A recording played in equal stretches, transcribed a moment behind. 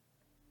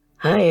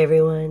Hi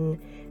everyone,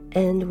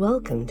 and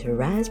welcome to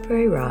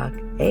Raspberry Rock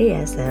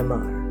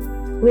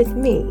ASMR with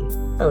me,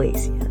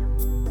 Alicia.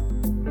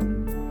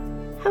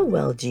 How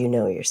well do you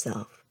know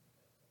yourself?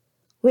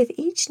 With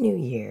each new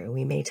year,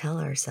 we may tell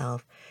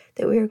ourselves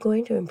that we are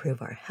going to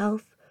improve our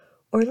health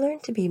or learn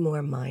to be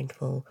more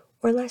mindful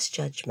or less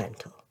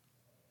judgmental.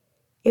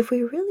 If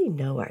we really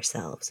know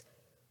ourselves,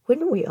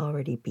 wouldn't we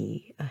already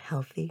be a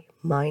healthy,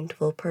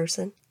 mindful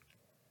person?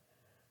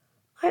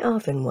 I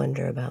often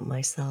wonder about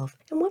myself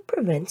and what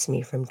prevents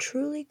me from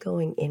truly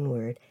going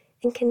inward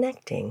and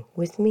connecting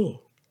with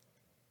me.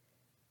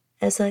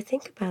 As I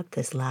think about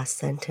this last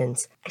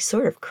sentence, I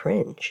sort of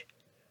cringe.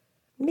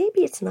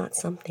 Maybe it's not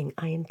something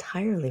I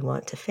entirely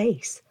want to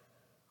face,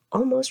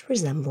 almost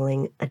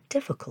resembling a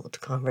difficult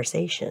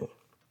conversation.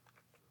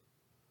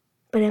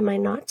 But am I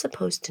not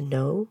supposed to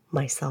know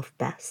myself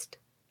best?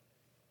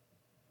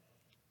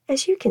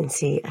 As you can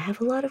see, I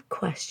have a lot of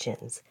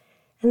questions,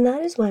 and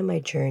that is why my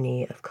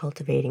journey of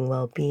cultivating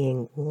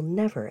well-being will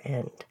never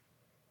end.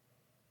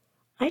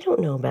 I don't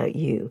know about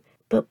you,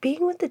 but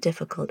being with the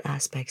difficult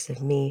aspects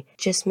of me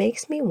just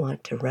makes me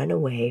want to run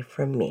away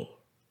from me.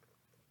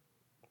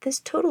 This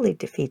totally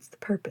defeats the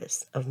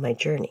purpose of my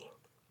journey.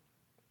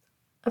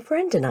 A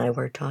friend and I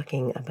were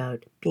talking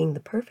about being the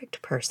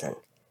perfect person.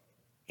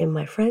 In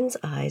my friend's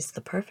eyes,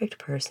 the perfect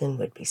person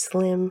would be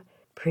slim,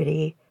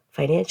 pretty,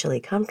 financially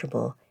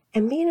comfortable,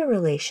 and be in a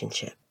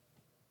relationship.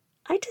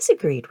 I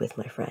disagreed with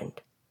my friend.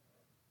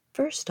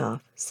 First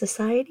off,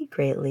 society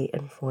greatly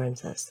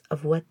informs us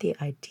of what the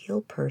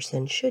ideal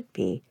person should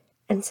be,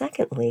 and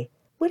secondly,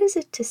 what is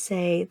it to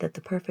say that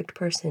the perfect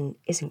person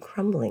isn't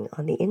crumbling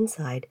on the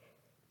inside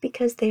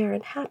because they are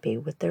unhappy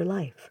with their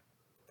life?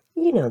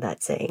 You know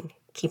that saying,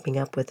 keeping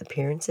up with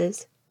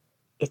appearances?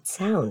 It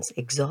sounds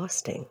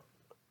exhausting.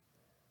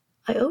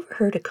 I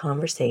overheard a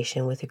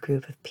conversation with a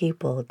group of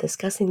people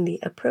discussing the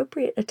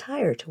appropriate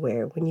attire to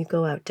wear when you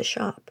go out to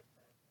shop.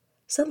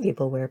 Some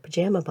people wear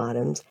pajama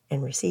bottoms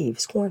and receive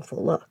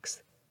scornful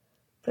looks.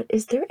 But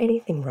is there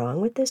anything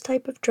wrong with this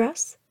type of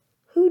dress?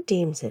 Who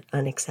deems it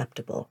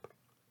unacceptable?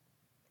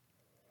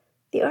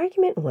 The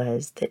argument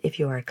was that if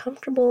you are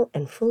comfortable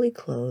and fully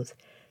clothed,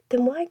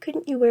 then why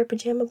couldn't you wear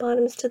pajama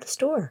bottoms to the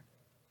store?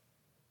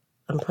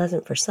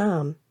 Unpleasant for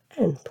some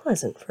and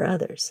pleasant for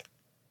others.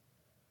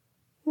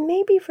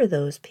 Maybe for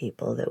those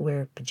people that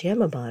wear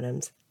pajama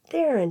bottoms,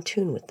 they are in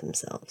tune with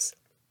themselves.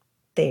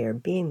 They are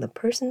being the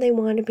person they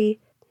want to be,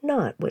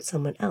 not what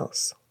someone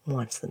else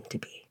wants them to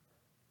be.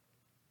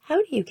 How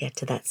do you get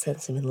to that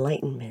sense of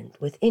enlightenment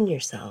within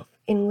yourself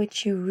in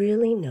which you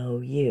really know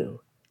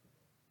you?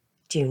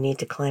 Do you need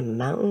to climb a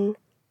mountain,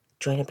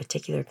 join a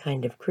particular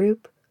kind of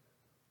group,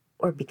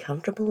 or be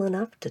comfortable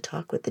enough to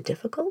talk with the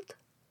difficult?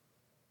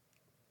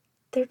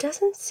 There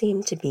doesn't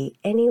seem to be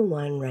any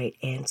one right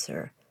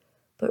answer,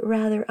 but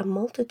rather a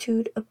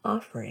multitude of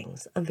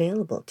offerings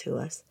available to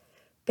us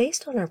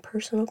based on our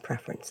personal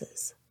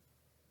preferences.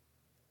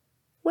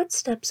 What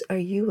steps are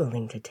you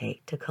willing to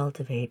take to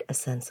cultivate a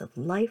sense of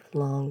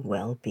lifelong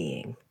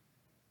well-being?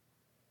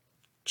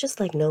 Just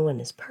like no one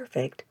is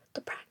perfect,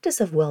 the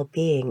practice of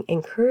well-being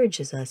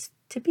encourages us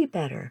to be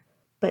better,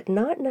 but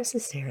not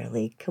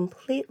necessarily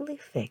completely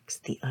fix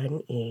the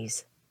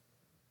unease.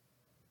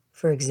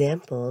 For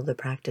example, the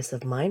practice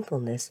of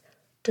mindfulness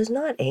does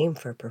not aim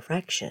for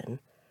perfection,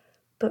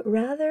 but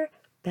rather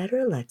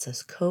better lets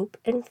us cope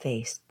and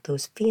face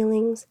those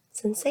feelings,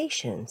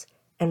 sensations,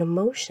 and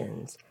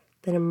emotions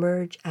that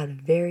emerge out of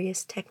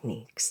various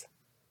techniques.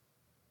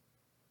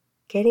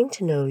 Getting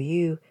to know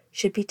you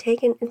should be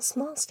taken in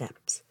small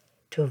steps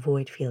to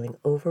avoid feeling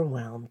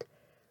overwhelmed,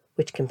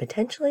 which can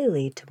potentially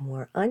lead to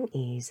more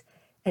unease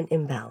and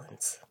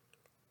imbalance.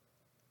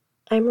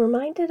 I'm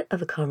reminded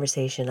of a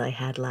conversation I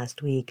had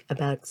last week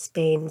about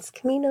Spain's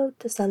Camino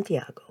de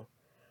Santiago,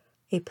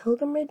 a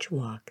pilgrimage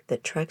walk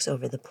that treks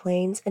over the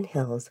plains and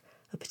hills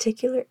of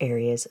particular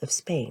areas of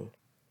Spain.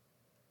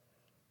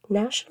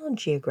 National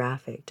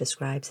Geographic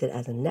describes it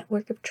as a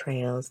network of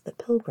trails that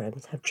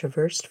pilgrims have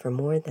traversed for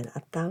more than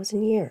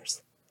 1,000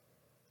 years.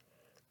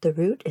 The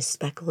route is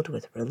speckled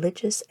with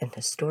religious and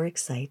historic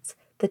sites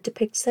that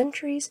depict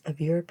centuries of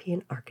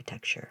European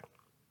architecture.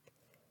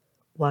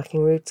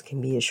 Walking routes can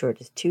be as short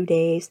as 2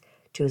 days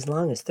to as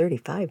long as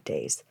 35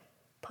 days,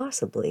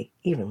 possibly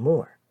even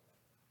more.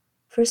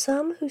 For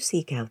some who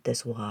seek out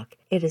this walk,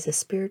 it is a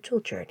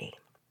spiritual journey.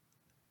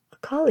 A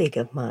colleague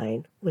of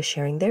mine was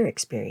sharing their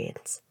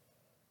experience.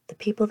 The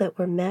people that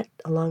were met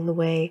along the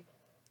way,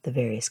 the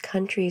various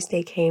countries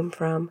they came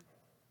from,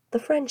 the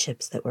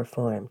friendships that were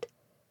formed,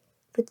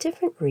 the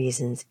different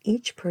reasons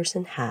each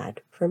person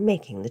had for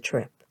making the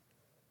trip.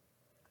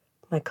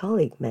 My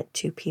colleague met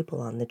 2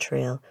 people on the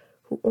trail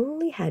who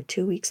only had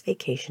 2 weeks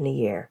vacation a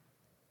year.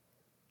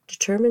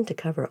 Determined to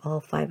cover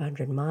all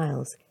 500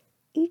 miles,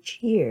 each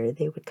year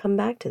they would come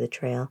back to the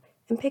trail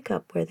and pick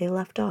up where they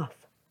left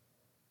off.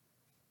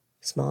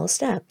 Small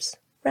steps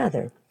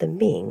rather than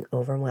being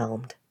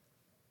overwhelmed.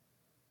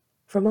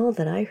 From all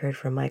that I heard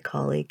from my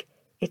colleague,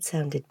 it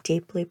sounded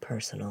deeply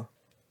personal.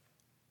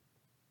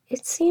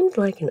 It seemed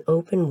like an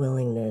open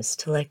willingness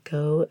to let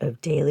go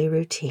of daily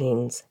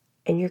routines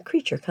and your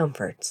creature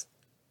comforts.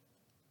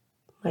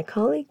 My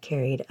colleague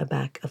carried a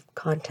bag of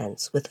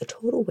contents with a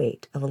total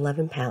weight of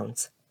 11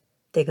 pounds.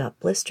 They got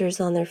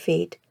blisters on their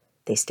feet,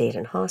 they stayed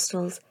in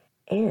hostels,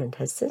 and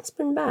has since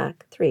been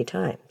back 3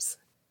 times.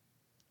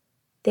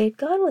 They had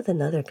gone with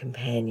another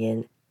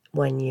companion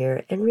one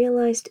year and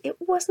realized it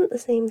wasn't the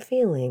same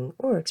feeling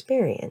or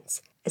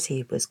experience, as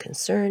he was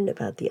concerned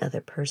about the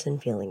other person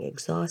feeling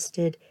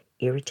exhausted,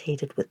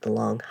 irritated with the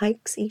long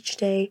hikes each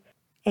day,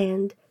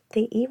 and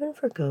they even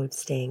forgoed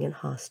staying in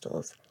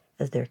hostels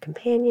as their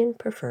companion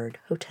preferred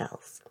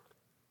hotels.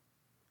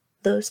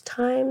 Those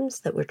times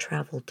that were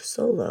traveled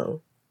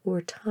solo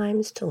were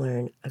times to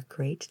learn a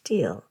great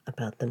deal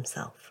about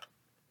themselves.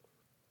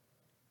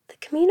 The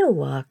Camino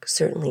walk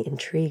certainly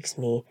intrigues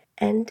me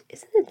and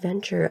is an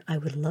adventure I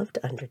would love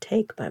to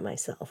undertake by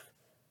myself.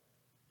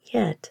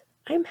 Yet,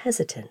 I am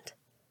hesitant.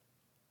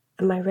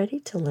 Am I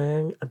ready to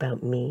learn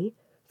about me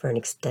for an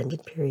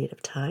extended period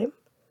of time?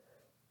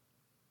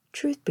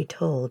 Truth be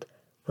told,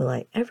 will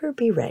I ever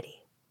be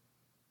ready?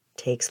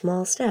 Take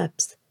small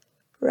steps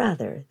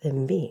rather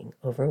than being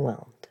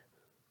overwhelmed.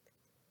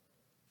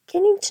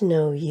 Getting to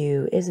know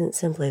you isn't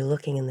simply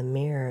looking in the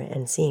mirror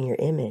and seeing your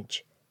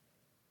image.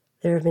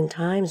 There have been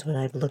times when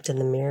I've looked in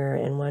the mirror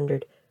and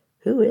wondered,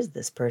 who is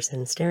this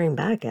person staring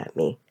back at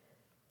me?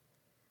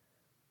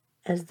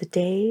 As the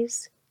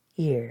days,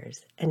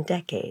 years, and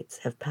decades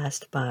have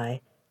passed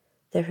by,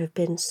 there have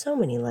been so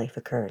many life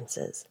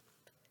occurrences.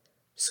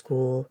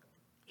 School,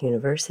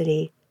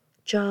 university,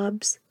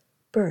 jobs,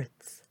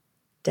 births,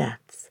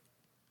 deaths,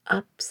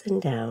 ups and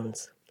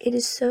downs. It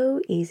is so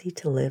easy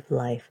to live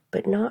life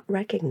but not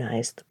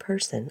recognize the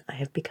person I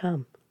have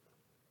become.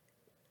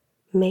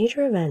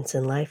 Major events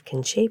in life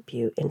can shape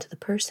you into the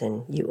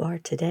person you are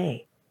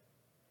today.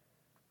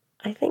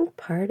 I think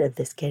part of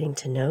this getting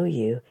to know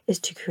you is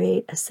to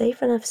create a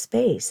safe enough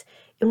space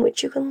in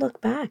which you can look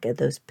back at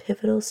those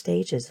pivotal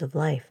stages of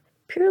life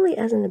purely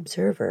as an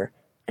observer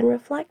and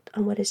reflect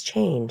on what has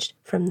changed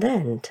from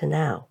then to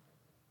now.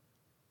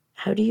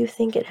 How do you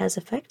think it has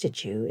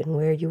affected you and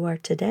where you are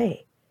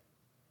today?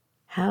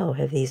 How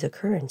have these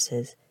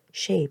occurrences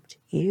shaped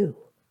you?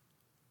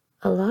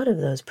 A lot of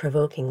those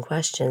provoking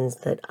questions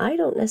that I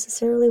don't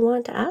necessarily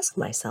want to ask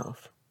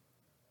myself.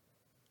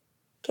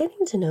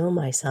 Getting to know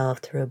myself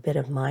through a bit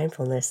of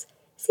mindfulness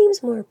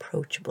seems more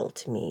approachable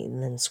to me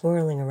than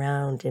swirling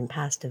around in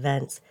past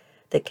events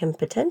that can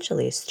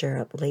potentially stir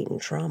up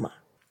latent trauma.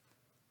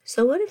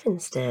 So what if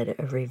instead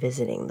of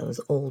revisiting those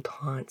old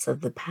haunts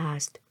of the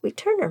past, we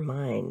turn our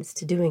minds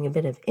to doing a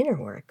bit of inner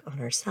work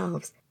on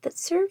ourselves that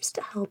serves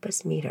to help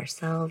us meet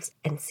ourselves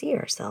and see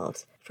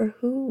ourselves for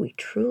who we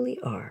truly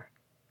are?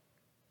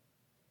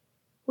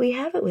 We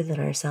have it within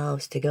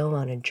ourselves to go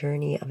on a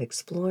journey of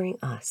exploring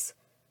us,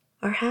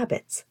 our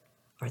habits,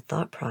 our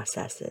thought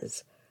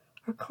processes,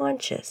 our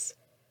conscious.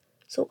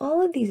 So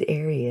all of these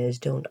areas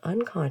don't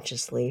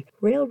unconsciously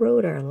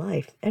railroad our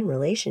life and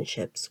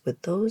relationships with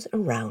those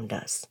around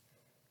us.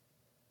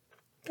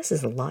 This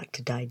is a lot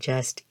to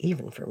digest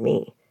even for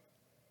me.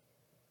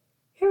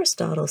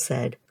 Aristotle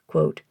said,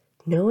 quote,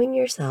 "Knowing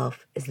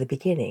yourself is the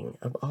beginning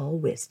of all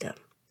wisdom,"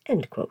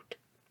 end quote.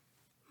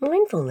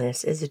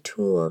 Mindfulness is a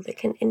tool that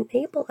can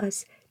enable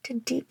us to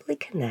deeply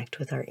connect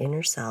with our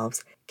inner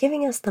selves,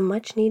 giving us the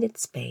much-needed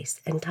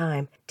space and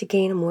time to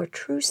gain a more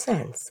true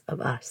sense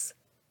of us.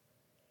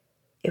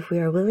 If we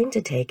are willing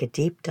to take a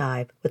deep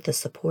dive with the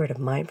support of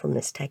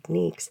mindfulness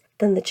techniques,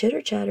 then the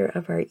chitter-chatter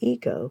of our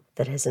ego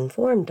that has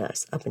informed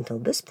us up until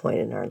this point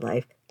in our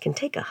life can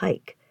take a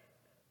hike,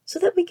 so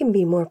that we can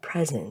be more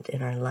present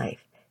in our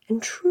life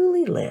and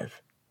truly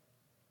live.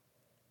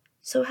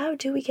 So how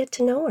do we get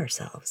to know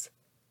ourselves?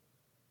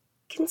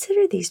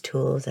 Consider these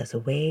tools as a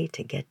way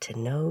to get to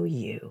know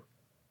you.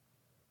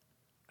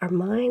 Our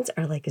minds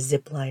are like a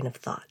zip line of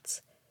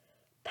thoughts,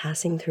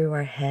 passing through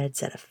our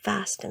heads at a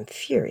fast and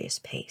furious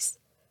pace.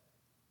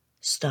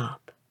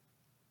 Stop.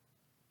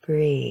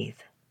 Breathe.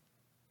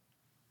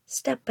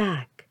 Step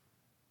back.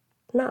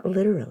 Not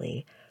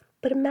literally,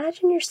 but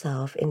imagine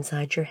yourself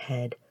inside your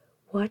head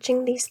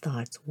watching these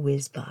thoughts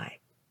whiz by.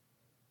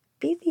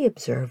 Be the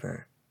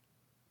observer.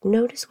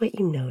 Notice what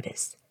you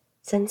notice,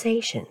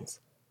 sensations,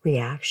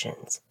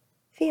 reactions,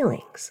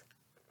 feelings.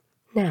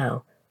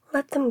 Now,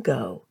 let them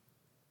go.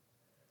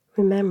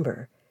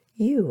 Remember,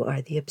 you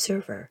are the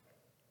observer.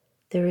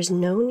 There is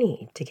no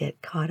need to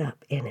get caught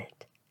up in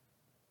it.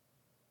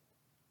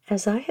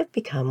 As I have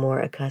become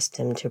more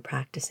accustomed to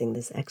practicing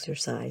this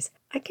exercise,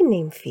 I can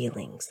name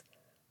feelings.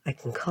 I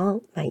can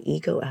call my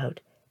ego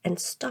out and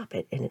stop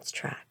it in its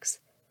tracks,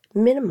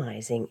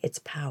 minimizing its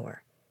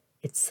power,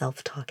 its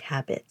self-talk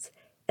habits,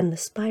 and the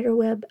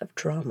spiderweb of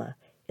drama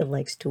it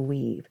likes to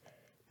weave,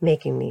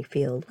 making me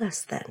feel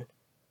less than.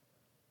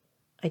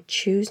 I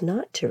choose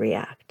not to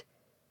react,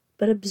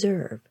 but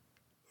observe,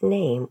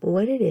 name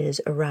what it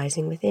is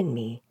arising within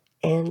me,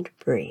 and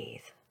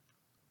breathe.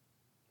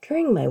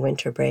 During my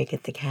winter break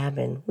at the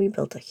cabin, we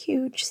built a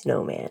huge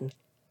snowman.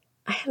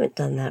 I haven't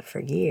done that for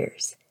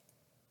years.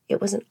 It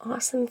was an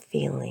awesome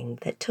feeling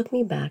that took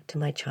me back to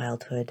my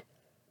childhood.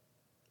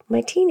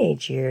 My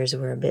teenage years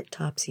were a bit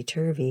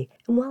topsy-turvy,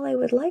 and while I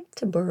would like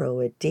to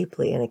burrow it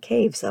deeply in a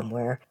cave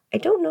somewhere, I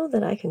don't know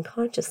that I can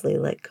consciously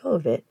let go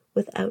of it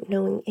without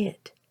knowing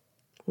it,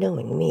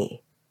 knowing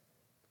me.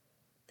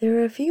 There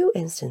are a few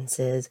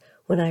instances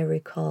when I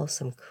recall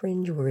some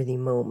cringeworthy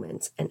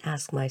moments and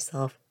ask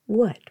myself,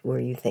 what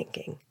were you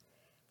thinking?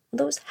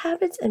 Those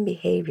habits and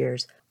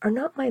behaviors are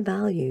not my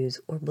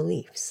values or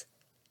beliefs.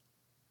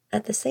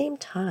 At the same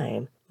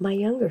time, my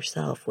younger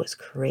self was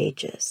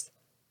courageous,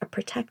 a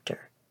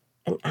protector,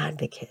 an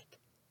advocate.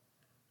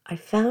 I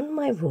found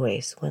my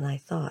voice when I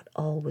thought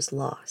all was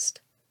lost.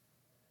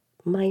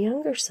 My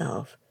younger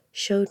self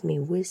showed me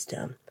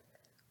wisdom,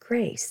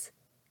 grace,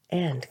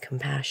 and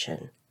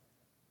compassion.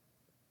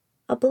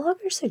 A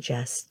blogger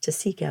suggests to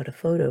seek out a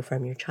photo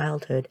from your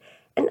childhood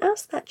and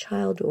ask that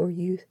child or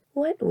youth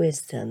what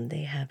wisdom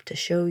they have to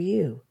show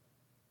you.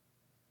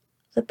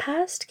 The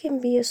past can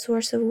be a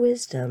source of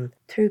wisdom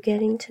through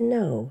getting to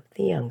know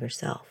the younger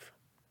self.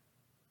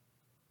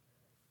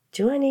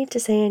 Do I need to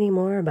say any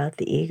more about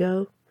the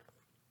ego?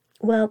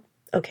 Well,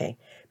 okay,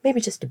 maybe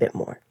just a bit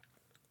more.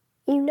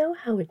 You know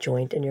how a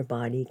joint in your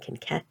body can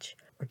catch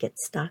or get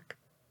stuck?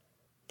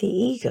 The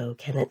ego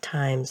can at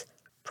times,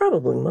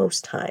 probably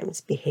most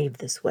times, behave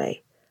this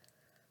way.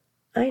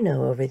 I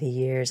know over the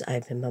years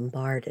I've been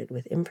bombarded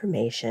with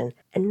information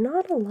and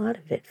not a lot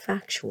of it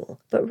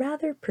factual, but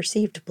rather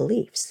perceived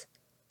beliefs.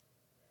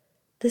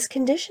 This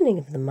conditioning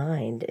of the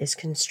mind is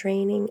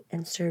constraining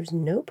and serves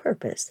no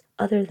purpose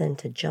other than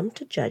to jump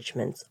to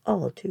judgments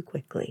all too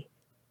quickly.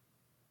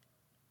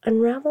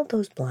 Unravel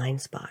those blind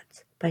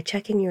spots by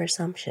checking your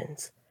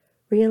assumptions,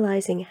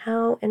 realizing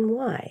how and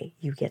why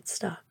you get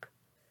stuck.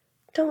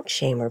 Don't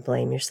shame or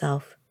blame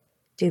yourself.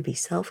 Do be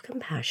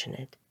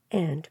self-compassionate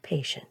and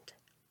patient.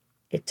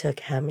 It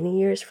took how many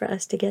years for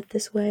us to get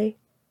this way?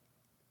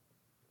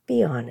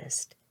 Be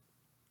honest.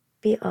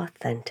 Be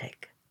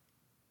authentic.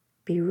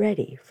 Be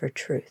ready for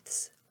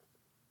truths.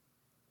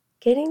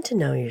 Getting to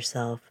know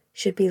yourself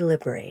should be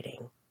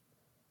liberating.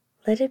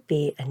 Let it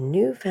be a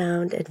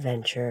newfound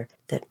adventure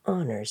that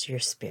honors your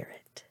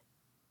spirit.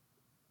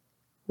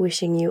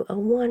 Wishing you a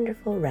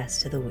wonderful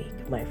rest of the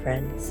week, my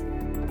friends.